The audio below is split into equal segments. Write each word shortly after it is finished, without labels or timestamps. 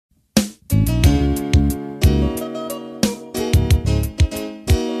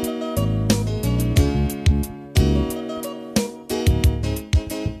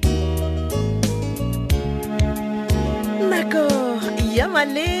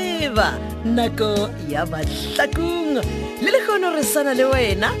tseba nako ya Mahlakung le lekgono re sana le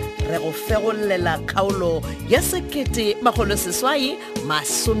wena re go fegollela kgaolo ya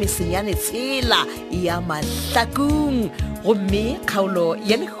 1996 ya Mahlakung gomme kgaolo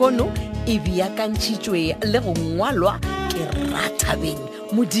ya lekgono e beakantšhitšwe le go ngwalwa ke Rathabeng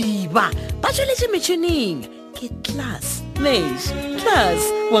Modiba ba tšweletše metšhineng ke class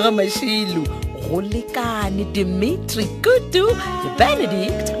wa ga Mašilu go lekane Dimitri Kutu le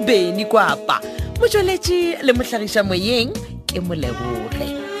Benedict Beni Kwapa motšweletši le mohlagiša moyeng ke Moleboge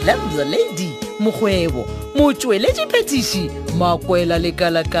Lemzo Lady Mokgwebo motšweletši phetiši Makwela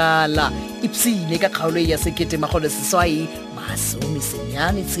Lekalakala ipsine ka kgaolo ya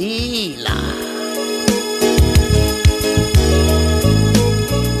 1996.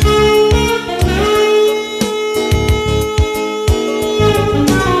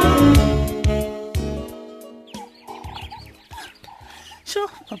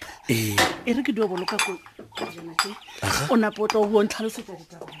 e re ke dio boloka ko jana ke ona poto go ntlhalosetsa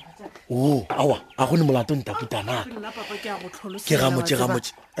ditaba awa a go ne molato ntaputana nna papa ke a go tlholosetsa ke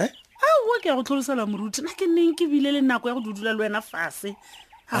gamotse wa ke a go tlholosela moruti na ke neng ke bile le nako ya go dudula le wena fase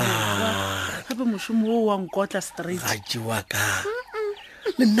gape mošomo o wa nkotla straight ga tsewa ka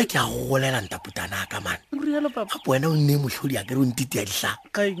le nna ke a go golela ntaputana ka man rialo papa gape wena o nne motlhodi a kere o ntite ya ditlha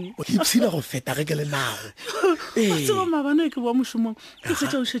kaeng o ipsina go feta ge ke le nago tseba mabano ke boa mošomong ke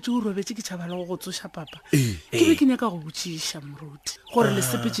fetša o šetse o robetse ke tšhabala go go tsoša papa ke be ke nyaka go botšiša moruti gore le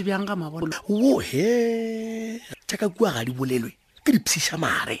sepetse bjang ga mabona he tšaka kua ga di bolelwe ke dipšiša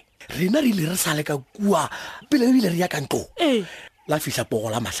mare rena re ile re sale ka kua pele re ile re ya kanto la fihla pogo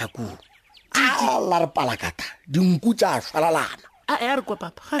la Mahlakung la re palakata dinku tša šwalalana a re kwa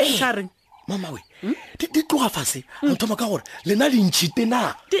papa ga fiša reng mama we di tloga fase a thoma ka gore lena di ntšhite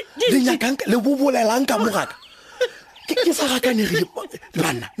na le nyakanka le bobolelang ka mogaka ke sa gakanegile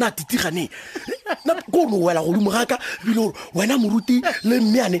banna na titigane na ko no wela go dumogaka bile gore wena moruti le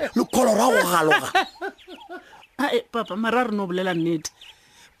mmeane le kolora go galoga papa mara re no bolela nnete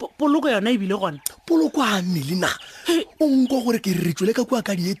poloko yona e bile gona poloko a mmele na o nko gore ke re tswele ka kua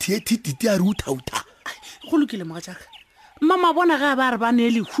ka diethititi a re uthauta go lokile moga jaaka mama bona ga ba re ba ne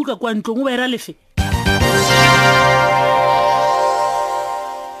le khuka kwa ntlong o ba era lefe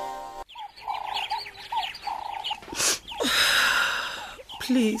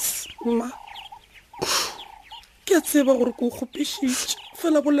please ma ke a tseba gore ke o kgopišitše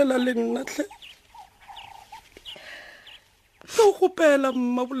fela bolela le nna tle ke o kgopela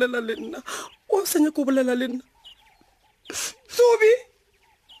mma bolela le nna o senya ko bolela le nna Sobi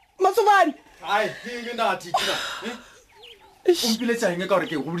Matsobane ai ke nna titina o mpiletsa eng ka gore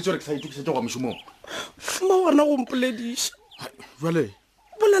ke go boditse gore ke sa itukisetsa go mošomong ma wena go mpolediša jale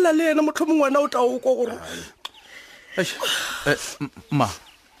bolela le ena motlho mongwe wena o tla o kwa gore ma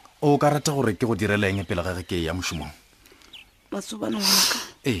o ka rata gore ke go direla eng pele ga ke ya mošomong Matsobane ngwanaka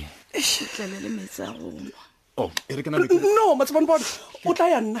tlele le metsi a gongwa e re ke na no Matsobane bona o tla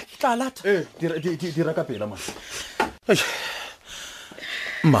ya nna ke tla lata dira ka pela ma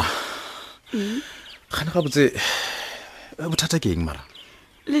ma gane ga botse bothata ke eng mara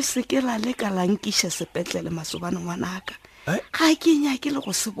le seke la le ka lankiša sepetlele Matsobane ngwanaka ga ke nyake le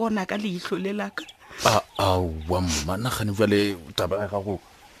go se bona ka leihlo le laka aowa mma nagane jale taba ya gago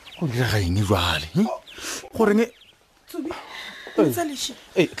go dira ga eng jale goreng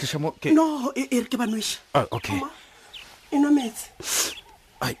no e re ke ba nwešha okay e nwa metsi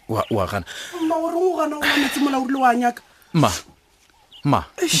wa gana ma o reng o gana o nwa metsi mola o rile wa nyaka ma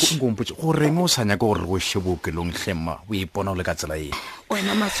nkompotse goreng o sa nyaka gore go she bookelong tlhemma o ipona o le ka tsela eng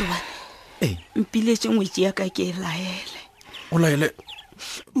wena Matsobane mpiletse ngwetsi ya ka ke e laele o laele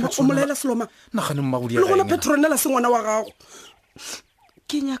o molaela seloma nagane mmagodi le gona Petronella se ngwana wa gago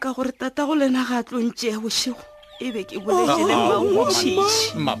ke nyaka gore tata go lena ga tlontše ya bošego e be ke boletse le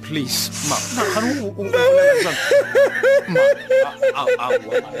mmangotšhiši ma please ma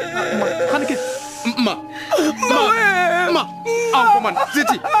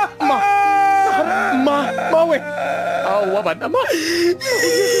we aowa bana ma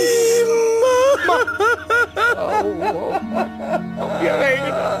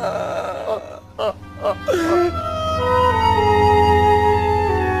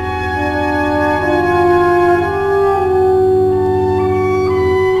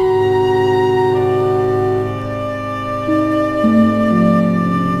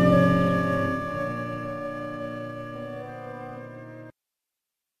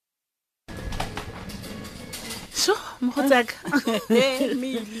so mogotsaka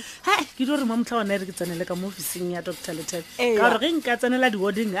Mili. hai ke di gore mo motlha ona re ke tsenele ka mo officing ya Dr. Letebe Eya. ka gore ge nka tsenela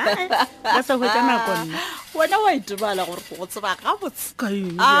di-warding ka sa hwetsa nako nna Wena wa itebala gore go tseba ga botse. ka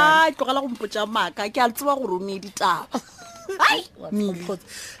eng bjale? Tlogela go mpotsa maaka ke a le tseba gore o ne ditaba. Ai, Mili. Mokgotsi.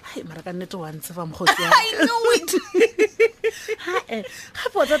 Hai, mara ka nnete wa ntseba mokgotsi wa. I know it.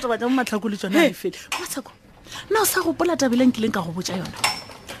 Gape wa tsa batla mo Mahlakung le tsona di fele Mahlakung na o sa gopola tabileng kileng ka go botsa yona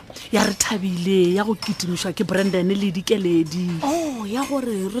ya re thabile ya go kitimišwa ke Brandon le dikeledi Oh, ya gore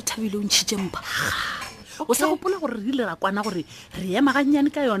re thabile o ntšhitše mpa. o sa gopola gore re ile ra kwana gore re ema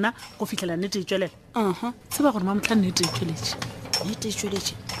gannyane ka yona go fitlhela nnete e tswelela tseba gore mamotlha nnete e tsweletše Nnete e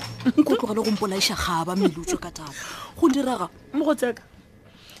tsweletše. Nko tlogele go mpolaiša gaba Mili o tswe ka taba. Go diraga. mogotseka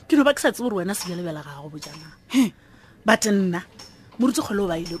ke no ba ke sa tsebe gore wena sebjalebjala ga go bojana but nna morutse kgole o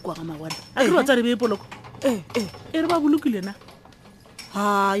ba ile kwa ga magwana a ke re wa tsa re be e poloko e re ba bolokile na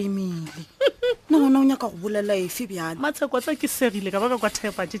Hai Mili. Na ngwana o nyaka go bolela efe bjale? matsheko tsa ke segile ka baka kwa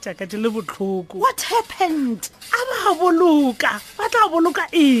thefatše tšaka di le botlhoko What happened? a ba boloka ba tla boloka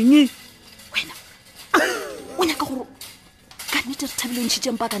eng Wena. O nyaka gore ka nnete re thabile o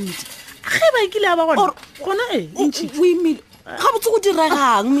ntšhitše mpa ka nnete. ge ba ekile a ba gona gona ntšhi O Mili. Ga botse go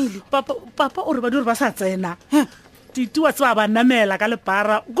diregang Mili. papa o re badiri ba sa tsena titiwa se ba ba namela ka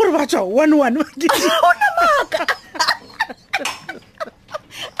lepara kore ba tswa one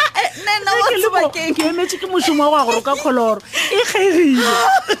Nena wa tseba keng? ke emetse ke mošomo wa gore o ka kgoloro e kgegile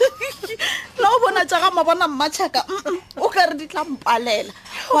Na o bona tša ga mabona mmatšhaka o ka re di tla mpalela.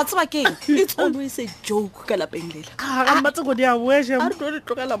 Wa tseba keng? It's always a joke ka lapeng lela. ga mmatse go di a boeše A re tlo di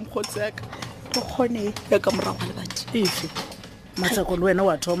tlogela mokgotsi yaka. Go kgone ya ka morago ga lebati. efe matsheko le wena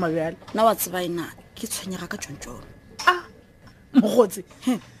wa thoma bjale Na wa tseba ena ke tshwenyega ka tšontšono. mogotse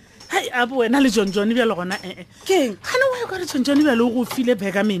hai ape wena le john bjale gona Keng? gane wa ka re john bjale o go file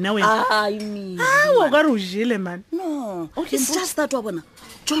beka mena wena Ai Mili. o ka re o jele man No, Okay, it's just that wa bona.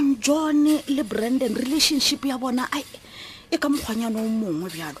 John le Brandon relationship ya bona ai e ka mokgwanyana o mongwe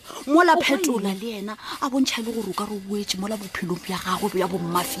bjalo. Mola phetola le yena a bontšha le gore o ka re o boetse mola bophelong bja gagwe bja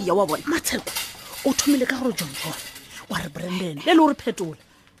bommafia wa bona. matsheko o thomile ka gore john wa re Brandon le le gore phetola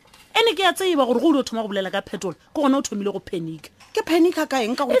ene ke ya tseba gore go o thoma go bolela ka phetola ke gona o thomile go panic Ke panica ka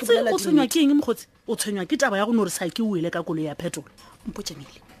eng ka go ke etse bolela o tshwenywa ke eng mogotsi o tshwenywa ke taba ya go no re sa ke o ele ka kolo ya phetola mpotse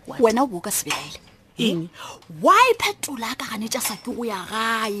Mili. Wena o bo ka sebelaile. eng Why phetola ka ganetša sa ke go ya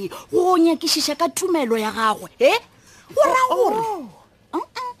gae go nyakišiša ka tumelo ya gagwe go ra gore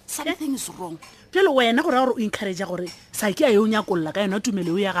something is wrong. bjale wena gore ya gore o encouragea gore sa ke a ye o nyakolola ka yona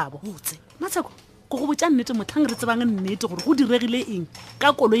tumelo o ya gabo Botse. matsheko ko go botša nnete motlhang re tsebang nnete gore go diregile eng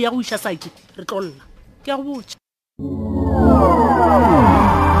ka kolo ya go iša sake re tlolla ke ya go botša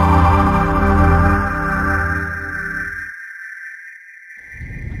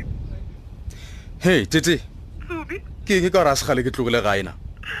hei tete Subi, ke eng e ka gore a segale ke tlogile gaena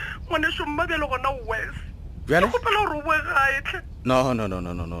ngwaneso mma bjale gona wes. bjale Gopela gore o boe gae tle.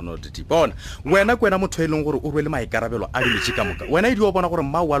 no tete bona wena ke wena motho e leng gore o rwele maikarabelo a dimetše ka moka wena e di o bona gore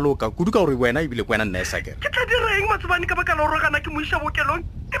mma wa loka kudu ka gore wena ebile ke wena nna e sakere Ke tla direng matsobane ka baka la gore gana ke mo iša bookelong.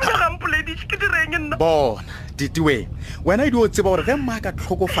 Ke bile ga mpolediše ke direng nna. bona titiwe wena e di o tseba gore ge mma a ka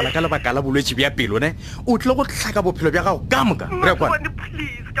tlhokofala ka lebaka la bolwetse bja pelo ne o tlile go tlhaka bophelo bja gago ka moka re kwana Matsobane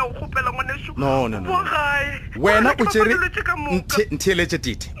please ka o gopela ngwaneso. No. Boa gae. wena o tsere Ke ka moka. ntheeletse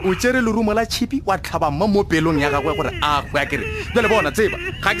tite o tsere lerumo la chipi wa tlhaba mma mo pelong ya gagwe gore a go ya kere jale bona tseba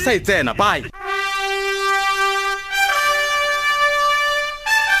ga ke sa e tsena bye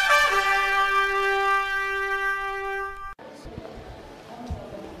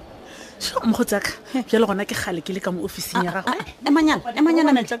mogotsaka bjale gona ke gale ke le ka mo officing ya gago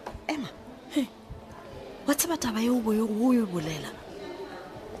Emanyana Mili. Ema. Wa tseba taba ye o e bolela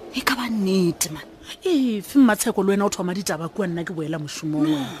e ka ba nnete man. efe mmatsheko le wena o thoma ditaba kua nna ke boela mošomong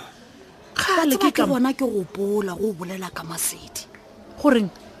wena Gale ke bona ke gopola go bolela ka Masedi goreng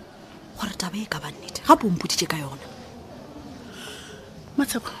gore taba e ka ba nnete gape o mpoditše ka yona.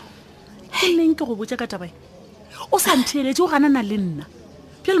 matsheko ke neng ke go botsa ka tabae o sa ntheeletse o ganana le nna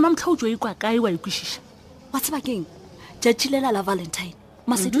bjale mamotlha o tswa e kwa kae wa ekwešiša Wa tseba keng tšatši lela la Valentine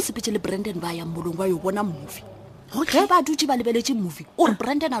Masedi o sepetse le Brandon ba yang molong wa yo bona movie. Ge ba dutse ba lebeletše movie o re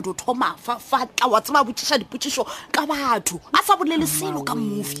Brandon a do thoma fatla wa tseba botšiša dipotšišo ka batho a sa bolele selo ka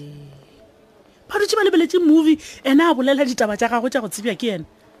movie. ba dutse ba lebeletse movie ena a bolela ditaba tša gago tša go tsebja ke ena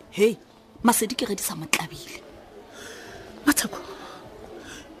Hei Masedi ke ge di sa motlabile. matsheko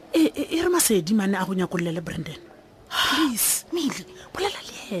e re Masedi mane a go nyakolole le Brandon please Mili bolela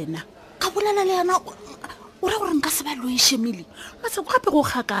le ena ka bolela le yana o re gore nka se ba loiše Mili. matsheko gape go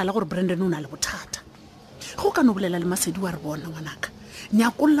kgakala gore Brandon o na le bothata go ka no bolela le Masedi wa re bona ngwanaka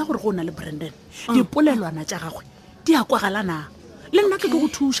nyakolola gore go na le Brandon dipolelwana tša gagwe di a kwagalana le nna ke tlo go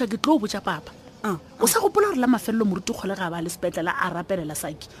thuša ke tlo botša papa o sa gopola gore la mafelelo moruti kgole ga ba le sepetlela a rapelela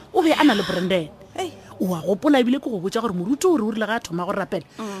saki o be a na le Brandon o a gopola ebile ke go botša gore moruti o re o rile ga a thoma go rapela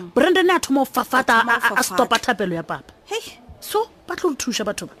Brandon a thoma o fafata a stopa thapelo ya papa so ba tlo re thuša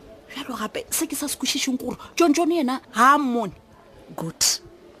batho ba bjalo gape se ke sa se kwešišeng gore John yena ga a mmone good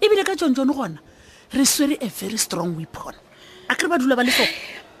ebile ka John gona re swere a very strong weapon a kry ba dula ba le so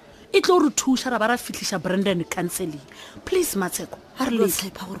e tlo re thuša ra ba ra fitlhiša Brandon counseling please Matsheko a re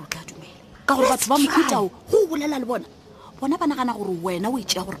tshepa gore o tla dumela ka gore batho ba mokhuta go bolela le bona ba nagana gore wena o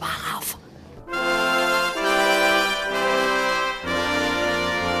itšea gore ba gafa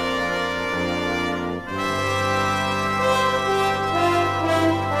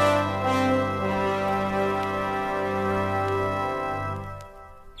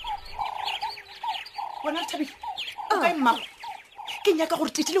bona Thabile o kae mmago ke nyaka gore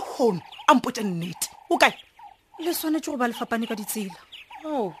titile kgono a mpotse nnete o kae le swanetse go ba lefapane ka ditsela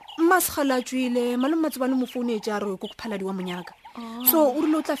mmasegala a tswile malome matsobane mo foune e tša re ko kophaladi wa monyaka so o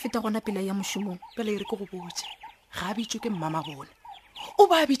rile o tla feta gona pela ya mošomong pele e re ke go botse ga a bitswe ke mmama bone o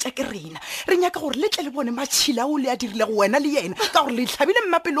ba bitsa ke rena re nyaka gore le tle le bone matšhila o le a dirile go wena le yena ka gore le tlhabile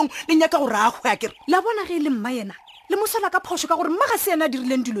mmapelong le nyaka gore a go ya kere la bona ge e le mma yena le mosala ka phoso ka gore mma ga se yena a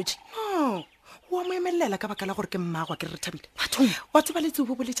dirileng dilo tše wa mo emelela ka baka la gore ke mmagwa ke re Thabile wa tseba letse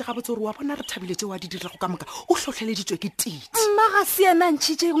bo boletse ga botse gore wa bona re Thabile tse wa di dirego ka moka o hlohleleditswe ke titsi mma ga se yena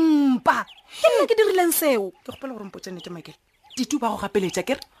ntšhitše mpa ke nna ke dirileng seo ke gopela gore mpotse nnete Michael titu ba go gapeletša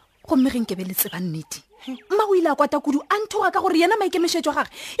kere gomme ge nke be le tseba nnete mma o ile a kwata kudu a nthoga ka gore yena maikemišetšo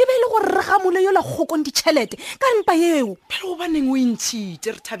gage e be e le gore re gamole yola kgokong ditšhelete ka mpa yeo pele go baneng o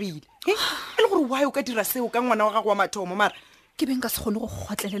ntšhitše re Thabile e le gore wa o ka dira seo ka ngwana wa gago wa mathomo mara ke beng ka se kgone go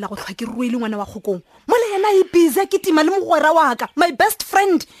kgotlelela go tlhwa ke ruile ngwana wa kgokong mola yena e busy ke tima le mogwera wa ka my best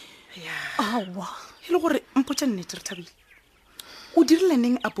friend awa e le gore mpotse nnete re Thabile o dirile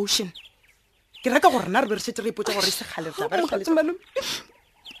neng abortion ke reka gore na re be re setse re ipotsa gore se kgale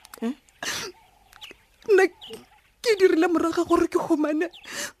nna ke dirile moraga gore ke humane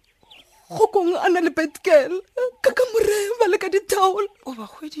kgokong a na le bad girl ka ka more ba le ka dithaola o ba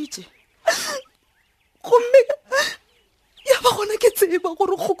hweditše gomme ya ba gona ke tseba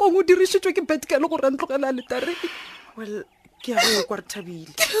gore kgokong o dirišitšwe ke bad girl gore a ntlogela a letare well ke a go kwa re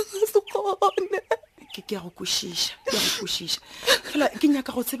Thabile se kgone ke a go kwešiša fela ke nyaka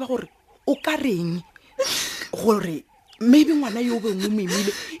go tseba gore o ka reng gore maybe ngwana yo o beng o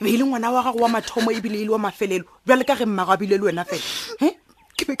memile be e le ngwana wa gago wa mathomo ebile e le wa mafelelo bjale ka ge mmago a bile le wena fela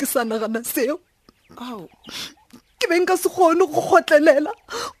ke be ke sa nagana seo ke beng ka se kgone go kgotlelela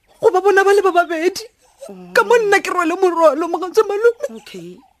go ba bona ba le ba babedi ka mo nna ke rwele morwalo mogatse malome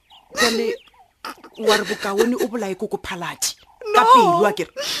okay bjale wa re bokaone o bolae ko kophaladi ka pelo a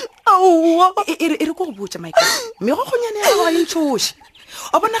kere aowa e re ko go botsa Michael megogonyane ya gago ga e ntšhoše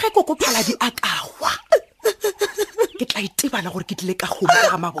a bona ge kokophaladi a kawa ke tla itebala gore ke tlile ka kgomo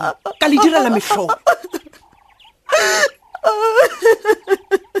ka ga mabona ka le direla mehlogo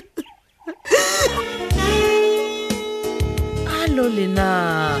alo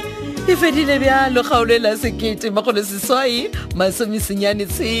lena e fedile bjalo kgaolo la sekete magolo seswai masomesenyane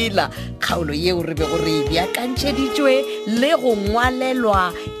tshela kgaolo yeo re be gore beakantšheditšwe le go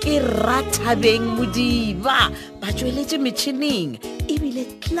ngwalelwa ke Rathabeng Modiba ba tsweletše metšhineng ebile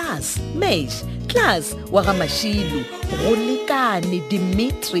class wa ga Mashilu go lekane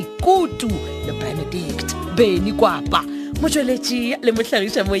Dimitri Kutu le Benedict Beni Kwapa motsweletši le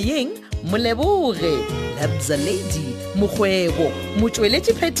mohlagiša moyeng Moleboge Labza Lady Mokgwebo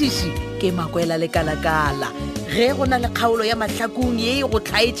motsweletši phetiši ke Makwela le Kalakala ge go na le kgaolo ya Mahlakung ye go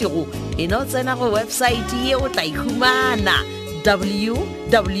tlhaetšego e no tsena go website ye o tla ihumana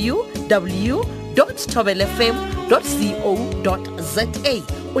www.tobelfm.co.za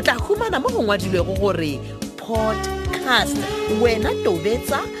o tla humana mo go ngwadilwego gore podcast wena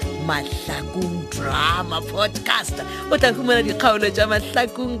tobetsa Mahlakung drama podcast o tla humana dikgaolo tša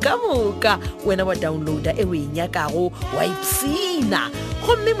Mahlakung ka moka wena wa downloada e o e nyakago wa ipsina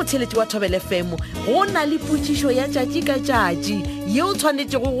gomme motheletši wa Thobel FM go na le potšišo ya tšatši ka tšatši ye o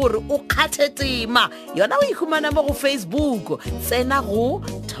tshwanetšego gore o kgathe tema yona o ihumana mo go Facebook tsena go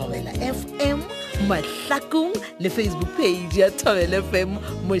Thobel FM Mahlakung le Facebook page ya Thobel FM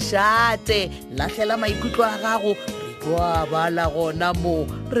mošate lahlela maikutlo a gago wa bala gona mo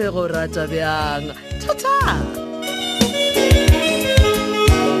re go rata bjang thata